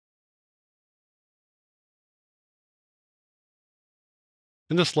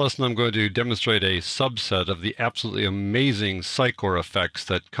In this lesson, I'm going to demonstrate a subset of the absolutely amazing Cycore effects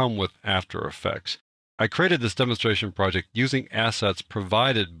that come with After Effects. I created this demonstration project using assets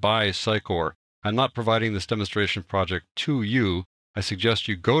provided by Cycore. I'm not providing this demonstration project to you. I suggest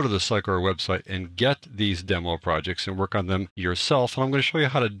you go to the Cycore website and get these demo projects and work on them yourself, and I'm going to show you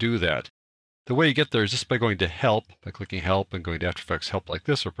how to do that. The way you get there is just by going to Help, by clicking Help and going to After Effects Help like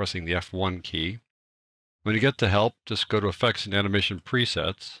this, or pressing the F1 key. When you get to Help, just go to Effects and Animation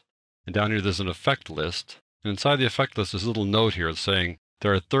Presets, and down here there's an effect list. And inside the effect list there's a little note here saying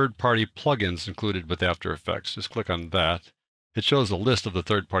there are third-party plugins included with After Effects. Just click on that. It shows a list of the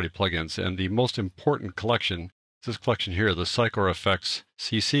third-party plugins, and the most important collection is this collection here, the Cycore Effects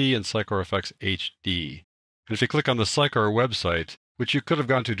CC and Cycore Effects HD. And if you click on the Cycore website, which you could have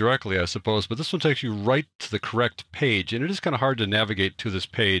gone to directly, I suppose, but this one takes you right to the correct page, and it is kind of hard to navigate to this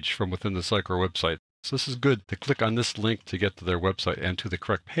page from within the Cycore website. So this is good to click on this link to get to their website and to the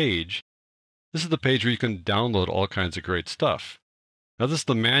correct page. This is the page where you can download all kinds of great stuff. Now this is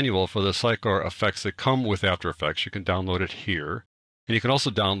the manual for the Cycore effects that come with After Effects. You can download it here. And you can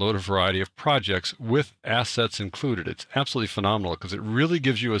also download a variety of projects with assets included. It's absolutely phenomenal because it really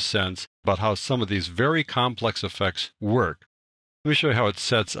gives you a sense about how some of these very complex effects work. Let me show you how it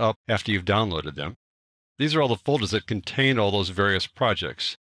sets up after you've downloaded them. These are all the folders that contain all those various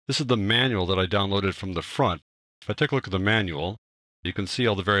projects. This is the manual that I downloaded from the front. If I take a look at the manual, you can see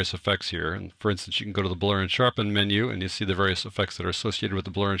all the various effects here. And for instance, you can go to the Blur and Sharpen menu, and you see the various effects that are associated with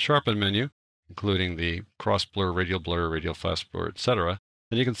the Blur and Sharpen menu, including the Cross Blur, Radial Fast Blur, etc.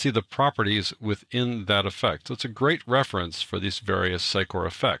 And you can see the properties within that effect. So it's a great reference for these various Cycore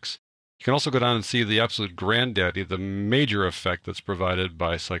effects. You can also go down and see the absolute granddaddy, the major effect that's provided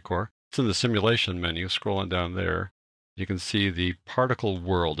by Cycore. It's in the Simulation menu. Scrolling down there, you can see the Particle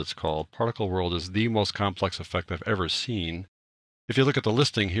World, it's called. Particle World is the most complex effect I've ever seen. If you look at the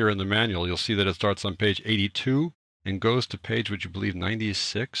listing here in the manual, you'll see that it starts on page 82 and goes to page, would you believe,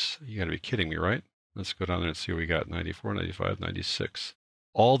 96? You gotta be kidding me, right? Let's go down there and see what we got, 94, 95, 96.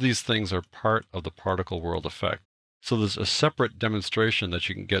 All these things are part of the Particle World effect. So there's a separate demonstration that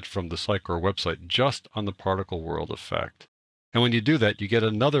you can get from the Cycore website just on the Particle World effect. And when you do that, you get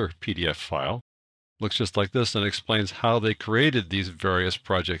another PDF file. Looks just like this and explains how they created these various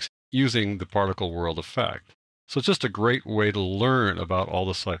projects using the Particle World effect. So it's just a great way to learn about all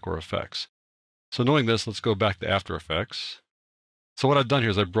the Cycore effects. So knowing this, let's go back to After Effects. So what I've done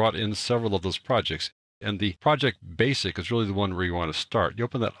here is I brought in several of those projects, and the project basic is really the one where you want to start. You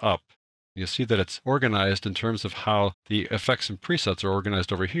open that up, and you'll see that it's organized in terms of how the effects and presets are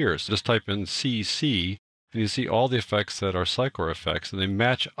organized over here. So just type in CC, and you see all the effects that are Cycore effects, and they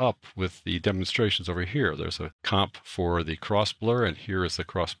match up with the demonstrations over here. There's a comp for the Cross Blur, and here is the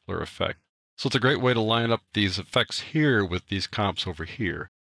Cross Blur effect. So it's a great way to line up these effects here with these comps over here.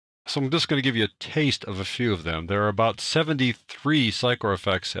 So I'm just going to give you a taste of a few of them. There are about 73 Cycore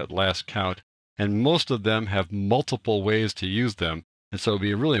effects at last count, and most of them have multiple ways to use them. And so it would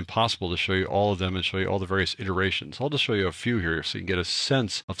be really impossible to show you all of them and show you all the various iterations. I'll just show you a few here so you can get a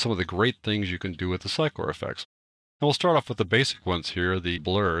sense of some of the great things you can do with the Cycore effects. And we'll start off with the basic ones here, the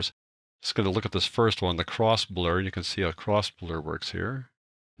blurs. Just going to look at this first one, the Cross Blur. You can see how Cross Blur works here.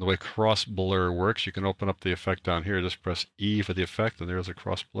 The way Cross Blur works, you can open up the effect down here. Just press E for the effect, and there's a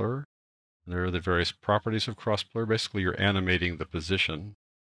Cross Blur. And there are the various properties of Cross Blur. Basically, you're animating the position.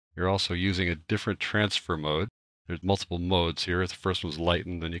 You're also using a different transfer mode. There's multiple modes here. The first one's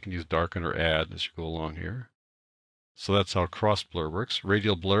lighten, then you can use darken or add as you go along here. So that's how Cross Blur works.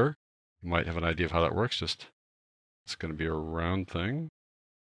 Radial Blur, you might have an idea of how that works. Just it's going to be a round thing.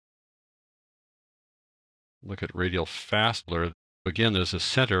 Look at Radial Fast Blur. Again, there's a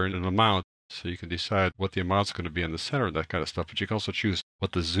center and an amount, so you can decide what the amount's going to be in the center and that kind of stuff. But you can also choose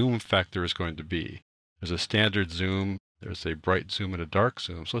what the zoom factor is going to be. There's a standard zoom. There's a bright zoom and a dark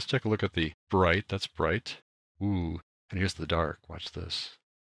zoom. So let's take a look at the bright. That's bright. Ooh, and here's the dark. Watch this.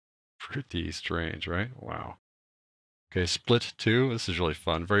 Pretty strange, right? Wow. Okay, split 2. This is really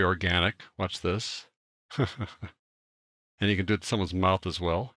fun. Very organic. Watch this. And you can do it to someone's mouth as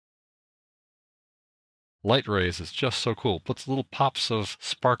well. Light rays is just so cool. Puts little pops of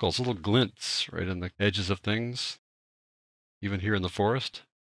sparkles, little glints right in the edges of things. Even here in the forest.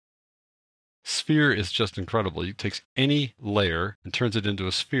 Sphere is just incredible. It takes any layer and turns it into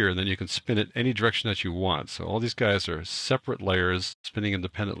a sphere, and then you can spin it any direction that you want. So all these guys are separate layers spinning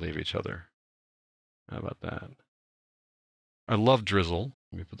independently of each other. How about that? I love Drizzle.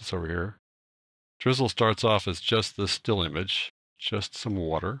 Let me put this over here. Drizzle starts off as just the still image, just some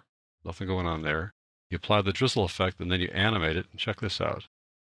water, nothing going on there. You apply the Drizzle effect, and then you animate it, and check this out.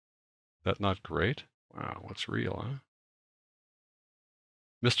 That not great? Wow, what's real, huh?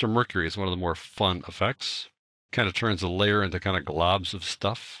 Mr. Mercury is one of the more fun effects. Kind of turns a layer into kind of globs of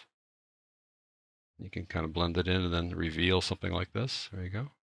stuff. You can kind of blend it in and then reveal something like this. There you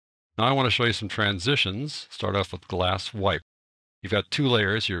go. Now I want to show you some transitions. Start off with glass wipe. You've got two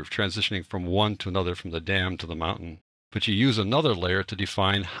layers. You're transitioning from one to another, from the dam to the mountain. But you use another layer to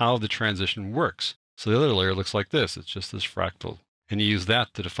define how the transition works. So the other layer looks like this. It's just this fractal. And you use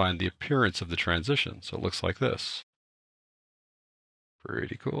that to define the appearance of the transition. So it looks like this.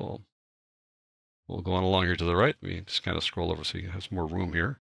 Pretty cool. We'll go on along here to the right. We just kind of scroll over so you have some more room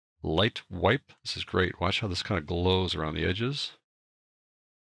here. Light wipe. This is great. Watch how this kind of glows around the edges.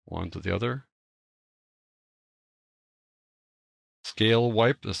 One to the other. Scale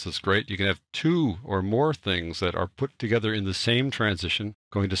wipe. This is great. You can have two or more things that are put together in the same transition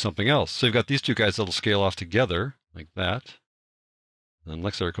going to something else. So you've got these two guys that'll scale off together like that. And then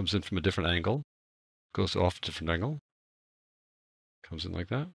next layer comes in from a different angle. Goes off a different angle. Comes in like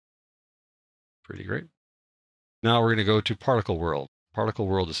that. Pretty great. Now we're going to go to Particle World. Particle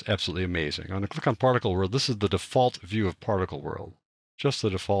World is absolutely amazing. I'm going to click on Particle World. This is the default view of Particle World. Just the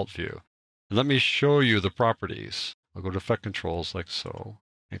default view. And let me show you the properties. I'll go to Effect Controls like so,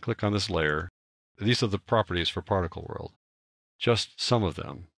 and click on this layer. These are the properties for Particle World. Just some of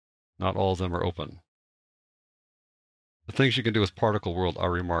them. Not all of them are open. The things you can do with Particle World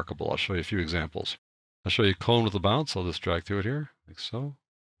are remarkable. I'll show you a few examples. I'll show you cone with a bounce. I'll just drag through it here, like so.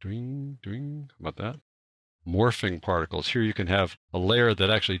 Doing. How about that? Morphing particles. Here you can have a layer that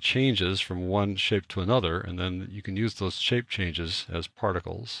actually changes from one shape to another, and then you can use those shape changes as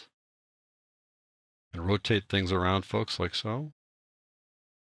particles. And rotate things around, folks, like so.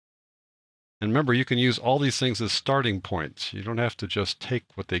 And remember, you can use all these things as starting points. You don't have to just take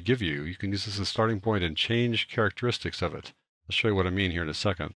what they give you. You can use this as a starting point and change characteristics of it. I'll show you what I mean here in a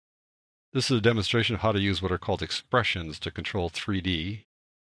second. This is a demonstration of how to use what are called expressions to control 3D.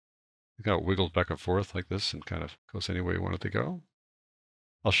 Look how it wiggles back and forth like this and kind of goes any way you want it to go.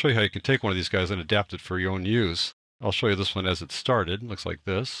 I'll show you how you can take one of these guys and adapt it for your own use. I'll show you this one as it started. It looks like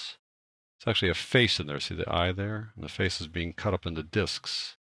this. It's actually a face in there. See the eye there? And the face is being cut up into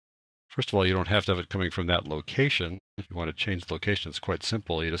discs. First of all, you don't have to have it coming from that location. If you want to change the location, it's quite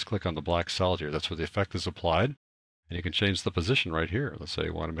simple. You just click on the black solid here. That's where the effect is applied. And you can change the position right here. Let's say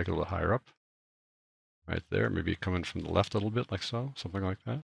you want to make it a little higher up. Right there. Maybe coming from the left a little bit like so. Something like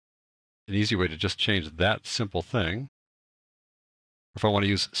that. An easy way to just change that simple thing. If I want to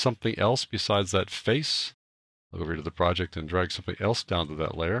use something else besides that face, I'll go over to the project and drag something else down to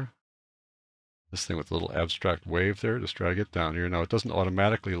that layer. This thing with a little abstract wave there, just drag it down here. Now it doesn't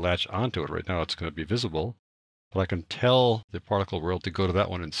automatically latch onto it. Right now it's going to be visible, but I can tell the particle world to go to that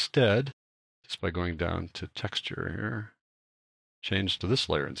one instead, just by going down to texture here. Change to this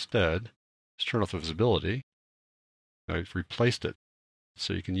layer instead. Just turn off the visibility. Now I've replaced it.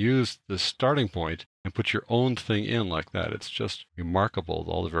 So you can use the starting point and put your own thing in like that. It's just remarkable,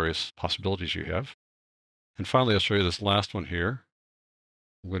 all the various possibilities you have. And finally, I'll show you this last one here.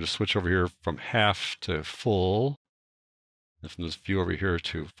 I'm going to switch over here from half to full, and from this view over here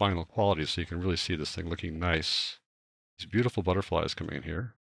to final quality, so you can really see this thing looking nice. These beautiful butterflies coming in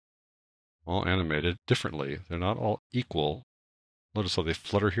here, all animated differently. They're not all equal. Notice how they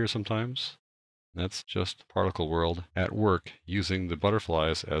flutter here sometimes. That's just Particle World at work using the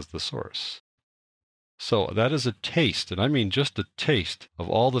butterflies as the source. So that is a taste, and I mean just a taste, of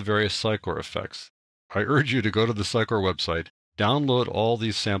all the various Cycore effects. I urge you to go to the Cycore website, download all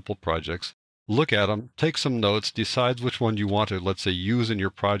these sample projects, look at them, take some notes, decide which one you want to, let's say, use in your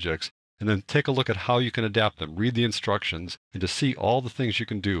projects, and then take a look at how you can adapt them, read the instructions, and to see all the things you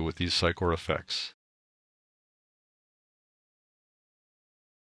can do with these Cycore effects.